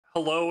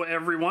Hello,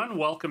 everyone.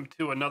 Welcome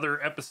to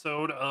another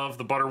episode of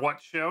the Butter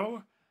What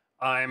Show.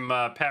 I'm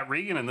Pat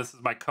Regan, and this is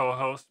my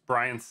co-host,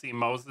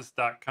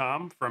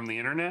 BrianCMoses.com from the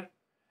internet.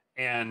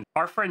 And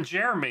our friend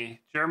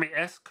Jeremy,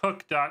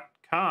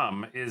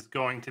 JeremySCook.com, is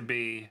going to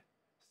be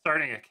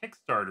starting a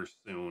Kickstarter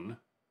soon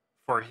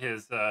for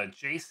his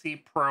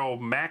JC Pro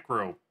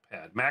Macro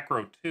Pad,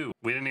 Macro 2.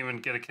 We didn't even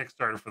get a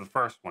Kickstarter for the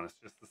first one. It's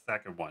just the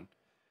second one.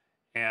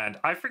 And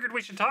I figured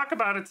we should talk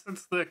about it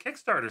since the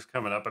Kickstarter's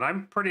coming up, and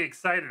I'm pretty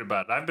excited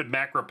about it. I've been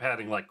macro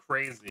padding like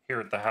crazy here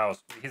at the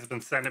house. He's been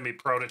sending me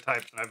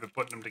prototypes, and I've been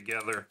putting them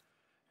together.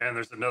 And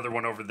there's another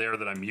one over there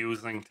that I'm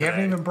using today. You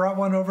haven't even brought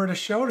one over to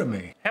show to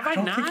me. Have I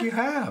don't not? think you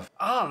have.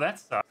 Oh, that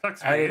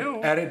sucks for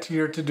you. Add it to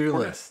your to-do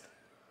list.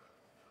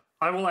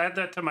 I will add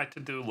that to my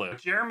to-do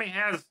list. Jeremy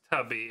has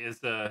Tubby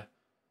is a...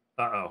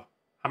 Uh-oh.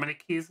 How many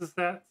keys is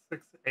that?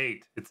 6,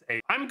 8. It's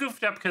 8. I'm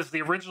goofed up because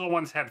the original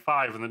ones had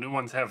 5 and the new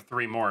ones have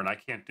 3 more, and I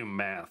can't do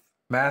math.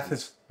 Math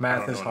is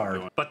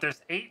hard. But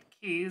there's 8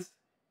 keys.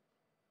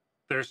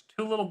 There's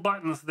 2 little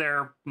buttons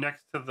there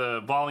next to the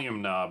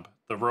volume knob,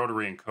 the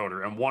rotary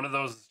encoder, and one of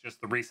those is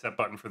just the reset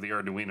button for the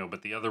Arduino,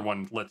 but the other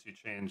one lets you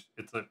change.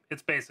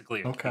 It's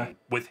basically a key.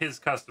 With his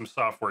custom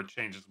software, it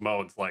changes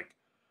modes like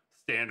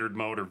standard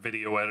mode or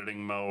video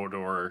editing mode,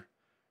 or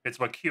it's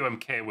what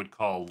QMK would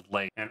call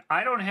late. And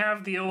I don't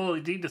have the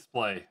OLED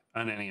display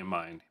on any of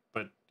mine,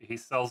 but he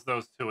sells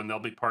those too, and they'll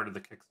be part of the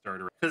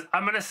Kickstarter. Because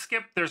I'm going to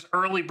skip, there's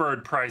early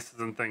bird prices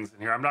and things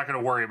in here. I'm not going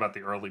to worry about the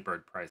early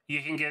bird price.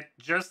 You can get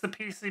just the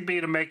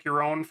PCB to make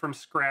your own from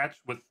scratch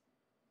with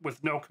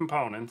no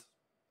components.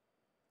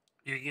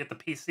 You can get the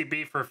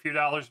PCB for a few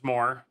dollars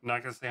more, I'm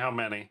not going to say how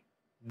many,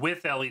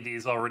 with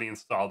LEDs already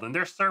installed. And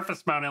they're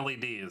surface mount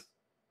LEDs.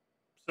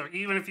 So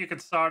even if you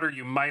could solder,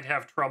 you might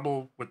have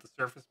trouble with the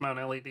surface mount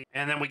LED.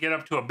 And then we get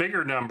up to a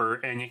bigger number,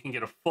 and you can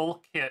get a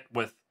full kit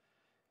with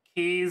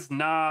keys,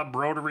 knob,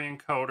 rotary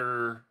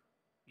encoder,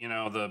 you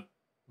know, the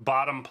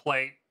bottom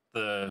plate,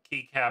 the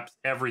keycaps,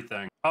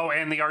 everything. Oh,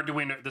 and the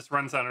Arduino. This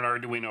runs on an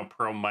Arduino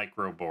Pro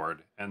Micro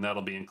board, and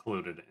that'll be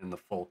included in the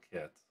full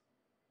kit.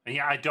 And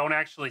yeah, I don't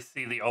actually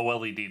see the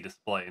OLED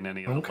display in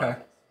any of the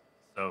levels.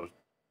 So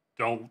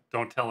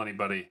don't tell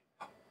anybody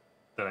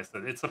that I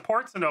said it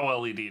supports an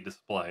OLED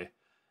display.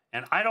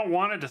 And I don't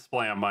want a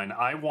display on mine.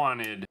 I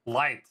wanted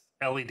lights,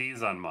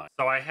 LEDs on mine.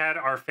 So I had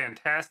our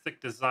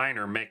fantastic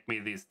designer make me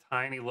these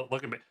tiny,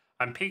 look at me.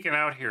 I'm peeking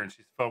out here and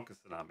she's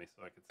focusing on me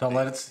so I can see. Don't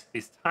let it...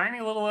 These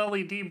tiny little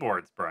LED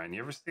boards, Brian.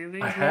 You ever see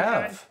these? I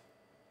have. Guys?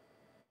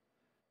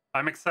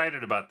 I'm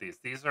excited about these.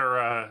 These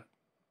are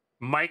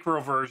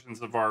micro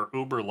versions of our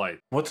Uber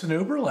lights. What's an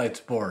Uber Lights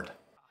board?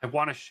 I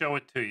want to show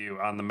it to you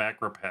on the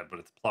macro pad, but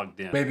it's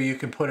plugged in. Maybe you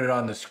can put it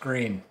on the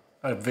screen,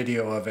 a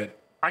video of it.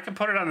 I can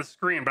put it on the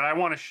screen, but I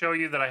want to show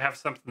you that I have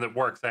something that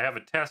works. I have a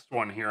test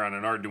one here on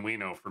an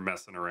Arduino for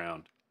messing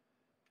around.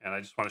 And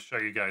I just want to show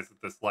you guys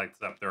that this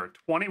lights up. There are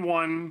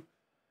 21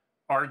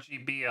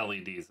 RGB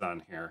LEDs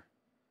on here.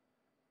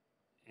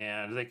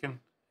 And they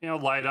can, you know,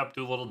 light up,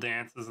 do little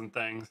dances and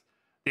things.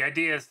 The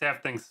idea is to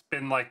have things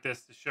spin like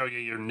this to show you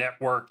your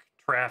network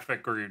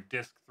traffic or your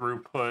disk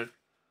throughput.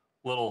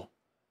 Little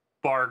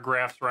bar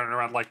graphs running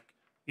around like,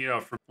 you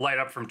know, light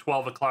up from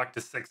 12 o'clock to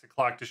 6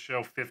 o'clock to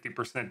show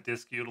 50%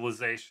 disk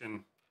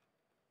utilization,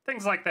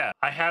 things like that.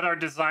 I had our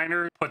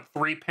designer put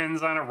 3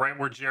 pins on it right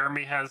where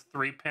Jeremy has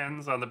 3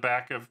 pins on the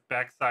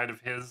backside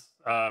of his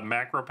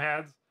macro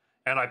pads,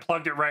 and I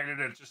plugged it right in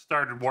and it just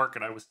started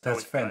working. I was so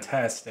excited.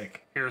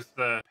 Fantastic. Here's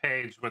the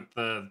page with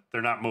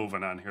they're not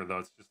moving on here though,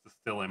 it's just a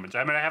still image.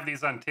 I'm gonna have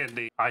these on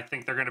Tindy. I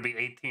think they're gonna be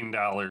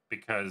 $18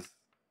 because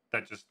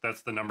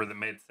that's the number that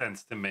made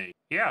sense to me.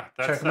 Yeah,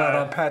 check them out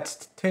on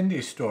Pat's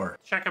Tindy store.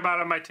 Check them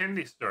out on my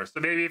Tindy store. So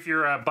maybe if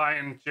you're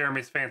buying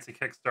Jeremy's fancy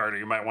Kickstarter,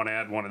 you might want to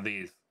add one of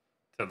these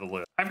to the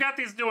list. I've got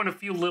these doing a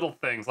few little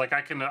things, like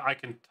I can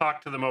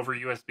talk to them over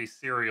USB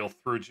serial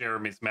through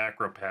Jeremy's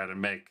macro pad and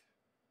make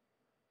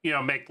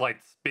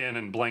lights spin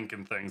and blink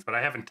and things. But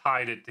I haven't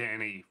tied it to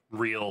any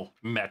real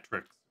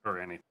metrics or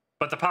anything.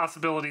 But the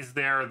possibilities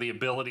there, the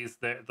abilities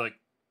there, like.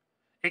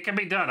 It can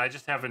be done. I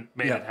just haven't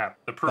made it happen.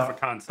 The proof of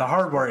concept. The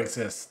hardware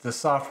exists. The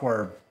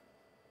software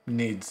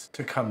needs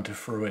to come to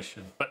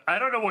fruition. But I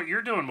don't know what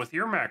you're doing with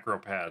your macro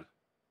pad,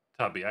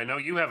 Tubby. I know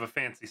you have a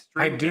fancy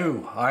Stream Deck. I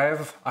do. I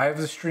have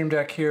the Stream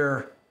Deck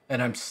here,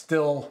 and I'm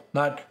still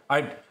not.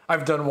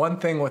 I've done one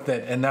thing with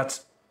it, and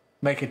that's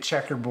make a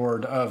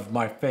checkerboard of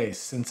my face.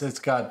 Since it's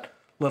got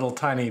little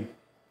tiny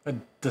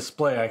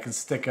display, I can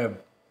stick an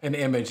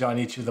image on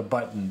each of the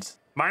buttons.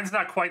 Mine's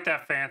not quite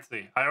that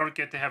fancy. I don't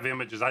get to have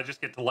images. I just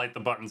get to light the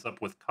buttons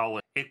up with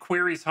color. It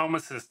queries Home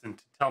Assistant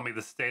to tell me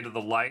the state of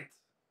the lights,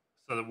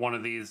 so that one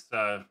of these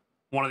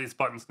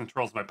buttons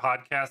controls my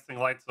podcasting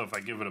light. So if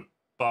I give it a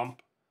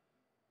bump,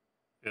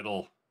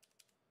 it'll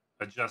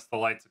adjust the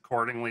lights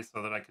accordingly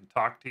so that I can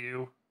talk to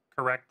you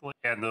correctly.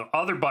 And the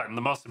other button,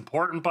 the most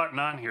important button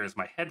on here, is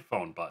my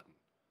headphone button,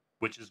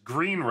 which is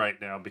green right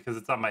now because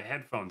it's on my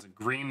headphones. And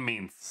green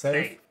means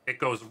safe. It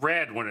goes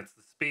red when it's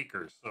the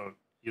speakers. So,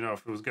 you know,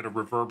 if it was going to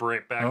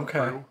reverberate back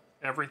through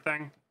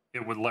everything,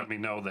 it would let me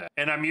know that.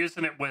 And I'm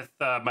using it with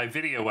my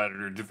video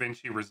editor,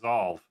 DaVinci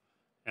Resolve.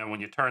 And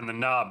when you turn the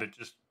knob,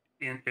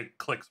 it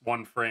clicks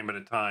one frame at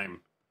a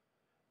time.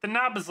 The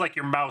knob is like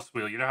your mouse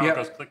wheel. You know how it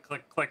goes click,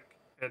 click, click?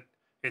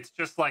 It's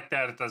just like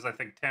that. It does, I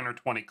think, 10 or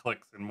 20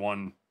 clicks in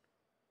one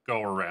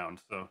go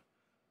around. So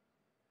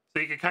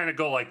you can kind of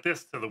go like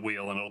this to the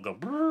wheel, and it'll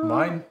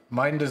go.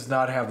 Mine does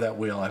not have that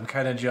wheel. I'm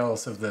kind of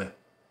jealous of the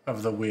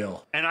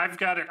wheel. And I've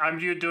got it. I'm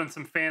doing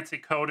some fancy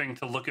coding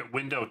to look at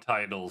window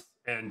titles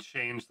and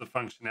change the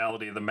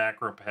functionality of the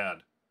macro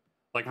pad.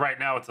 Like right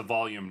now, it's a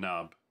volume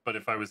knob, but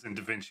if I was in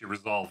DaVinci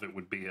Resolve, it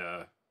would be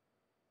a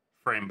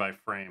frame by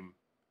frame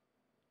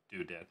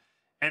doodad.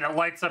 And it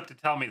lights up to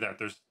tell me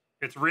that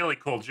it's really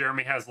cool.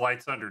 Jeremy has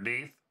lights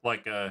underneath,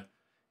 like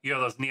you know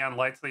those neon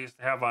lights they used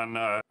to have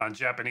on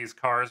Japanese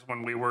cars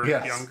when we were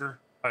younger.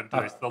 Do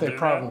they still do that? They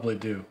probably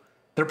do.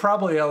 They're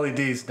probably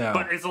LEDs now.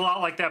 But it's a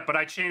lot like that. But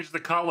I changed the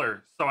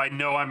color, so I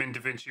know I'm in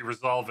DaVinci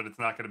Resolve, and it's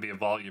not going to be a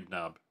volume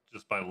knob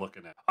just by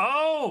looking at it.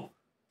 Oh,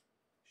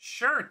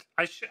 shirt.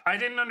 I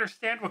didn't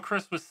understand what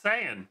Chris was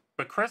saying,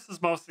 but Chris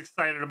is most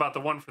excited about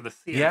the one for the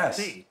CNC.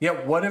 Yes. Yeah.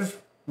 What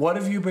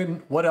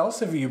else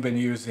have you been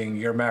using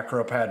your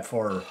macro pad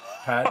for,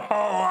 Pat? Oh,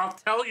 I'll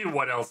tell you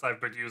what else I've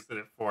been using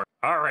it for.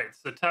 All right,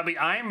 so Tubby,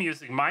 I am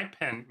using my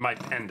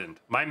pendant,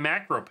 my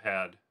macro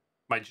pad,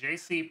 my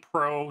JC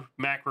Pro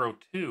Macro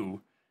 2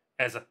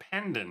 as a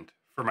pendant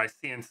for my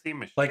CNC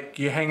machine. Like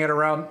you hang it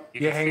around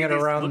the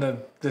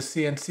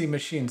CNC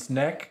machine's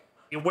neck?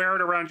 You wear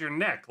it around your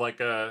neck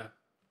like a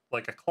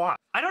clock.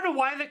 I don't know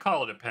why they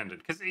call it a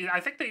pendant, because I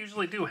think they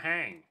usually do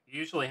hang. You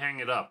usually hang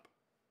it up.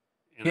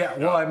 Yeah,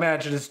 well, I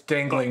imagine it's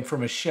dangling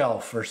from a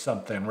shelf or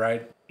something,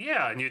 right?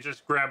 Yeah, and you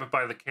just grab it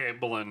by the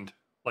cable and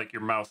like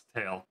your mouse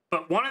tail.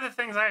 But one of the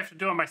things I have to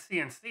do on my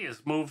CNC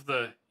is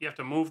you have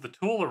to move the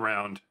tool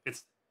around.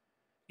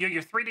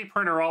 Your 3D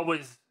printer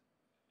always,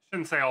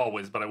 shouldn't say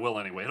always, but I will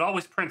anyway. It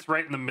always prints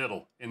right in the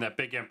middle in that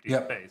big empty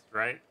space,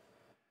 right?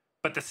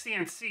 But the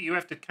CNC, you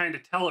have to kind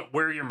of tell it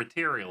where your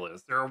material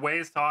is. There are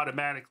ways to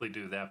automatically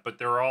do that, but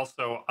there are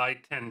also, I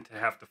tend to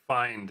have to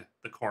find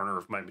the corner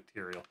of my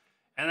material.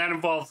 And that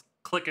involves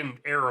clicking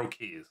arrow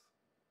keys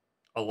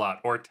a lot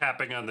or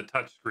tapping on the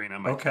touch screen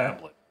on my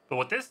tablet. But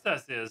what this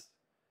does is,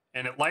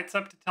 and it lights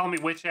up to tell me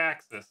which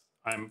axis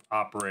I'm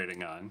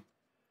operating on.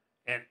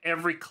 And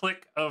every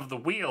click of the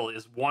wheel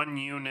is 1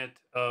 unit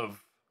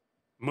of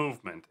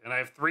movement. And I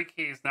have 3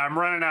 keys. Now I'm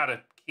running out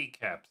of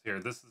keycaps here.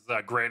 This is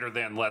greater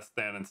than, less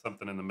than, and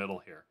something in the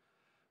middle here.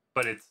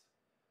 But it's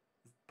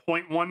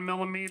 0.1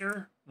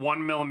 millimeter,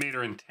 1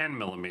 millimeter, and 10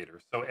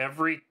 millimeters. So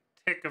every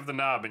tick of the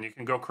knob, and you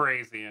can go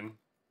crazy and,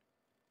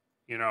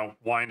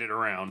 wind it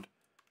around,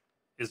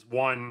 is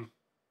one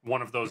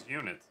of those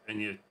units.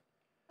 And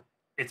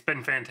it's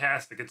been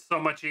fantastic. It's so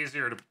much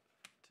easier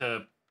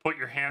to put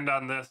your hand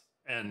on this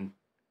and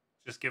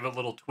just give it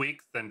little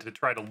tweaks than to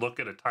try to look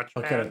at a touchpad.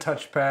 Look at a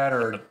touchpad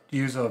or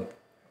use a...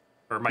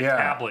 Or my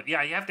tablet.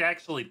 Yeah, you have to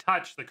actually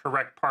touch the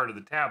correct part of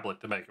the tablet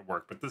to make it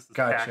work, but this is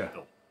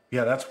tactile.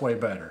 Yeah, that's way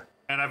better.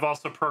 And I've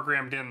also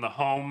programmed in the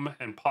home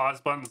and pause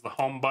buttons. The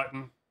home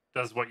button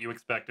does what you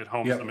expected.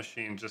 Home's the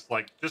machine, just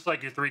like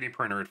your 3D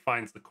printer. It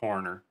finds the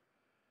corner.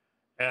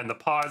 And the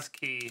pause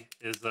key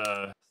is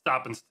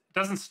stop and... It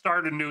doesn't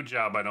start a new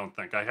job, I don't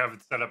think. I have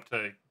it set up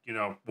to,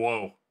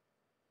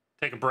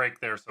 take a break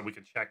there so we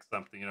can check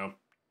something,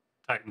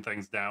 tighten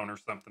things down or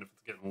something if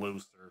it's getting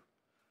loose or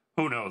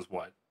who knows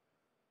what.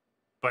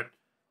 But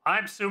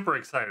I'm super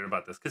excited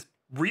about this because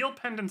real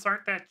pendants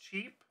aren't that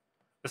cheap,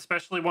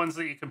 especially ones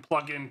that you can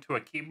plug into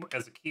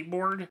as a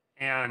keyboard.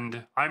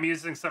 And I'm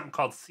using something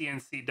called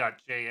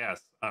CNC.js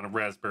on a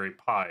Raspberry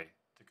Pi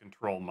to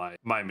control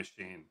my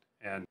machine.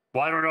 And,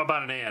 well, I don't know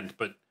about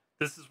but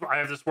I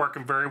have this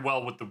working very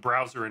well with the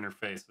browser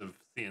interface of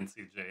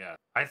CNCjs.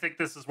 I think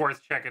this is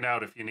worth checking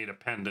out if you need a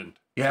pendant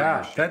for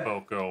your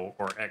Shiboko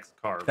or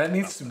X-Carve. That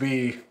needs to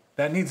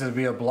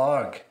be a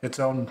blog,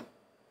 its own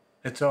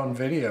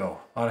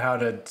video on how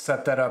to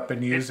set that up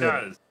and use it. It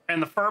does.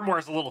 And the firmware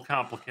is a little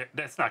complicated.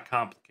 It's not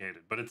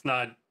complicated, but it's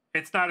not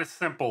as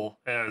simple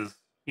as,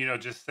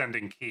 just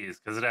sending keys,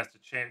 because it has to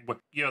change.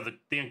 The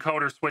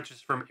encoder switches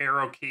from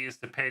arrow keys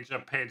to page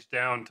up, page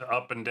down to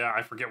up and down.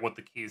 I forget what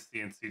the keys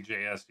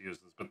CNCjs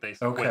uses, but they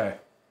switch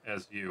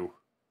as you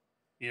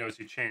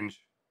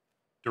change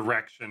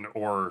direction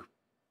or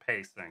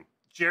pacing.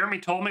 Jeremy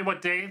told me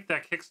what day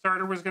that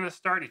Kickstarter was going to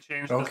start. He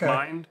changed his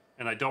mind,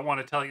 and I don't want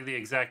to tell you the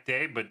exact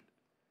day, but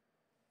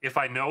if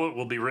I know, it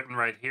will be written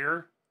right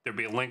here. There'll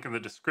be a link in the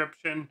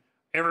description.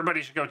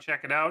 Everybody should go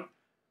check it out.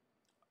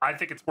 I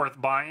think it's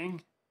worth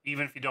buying.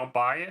 Even if you don't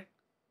buy it,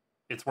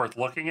 it's worth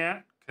looking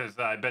at, because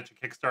I bet you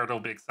Kickstarter will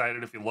be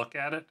excited if you look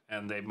at it,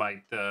 and they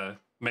might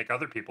make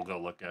other people go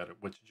look at it,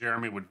 which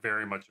Jeremy would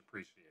very much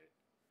appreciate.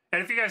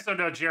 And if you guys don't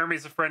know,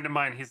 Jeremy's a friend of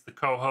mine. He's the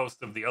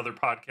co-host of the other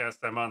podcast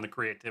I'm on, the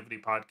Creativity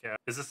Podcast.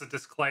 Is this a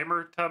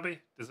disclaimer, Tubby?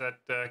 Does that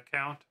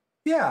count?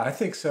 Yeah, I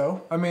think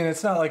so. I mean,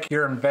 it's not like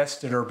you're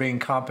invested or being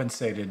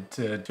compensated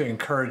to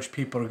encourage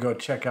people to go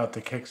check out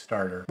the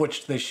Kickstarter,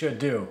 which they should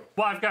do.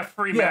 Well, I've got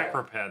free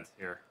macro pads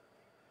here.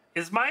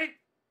 Is my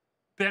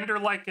Bender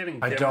like getting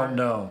dimmer I don't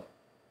know.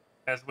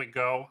 as we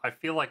go? I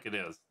feel like it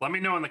is. Let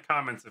me know in the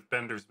comments if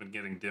Bender's been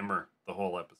getting dimmer the whole episode.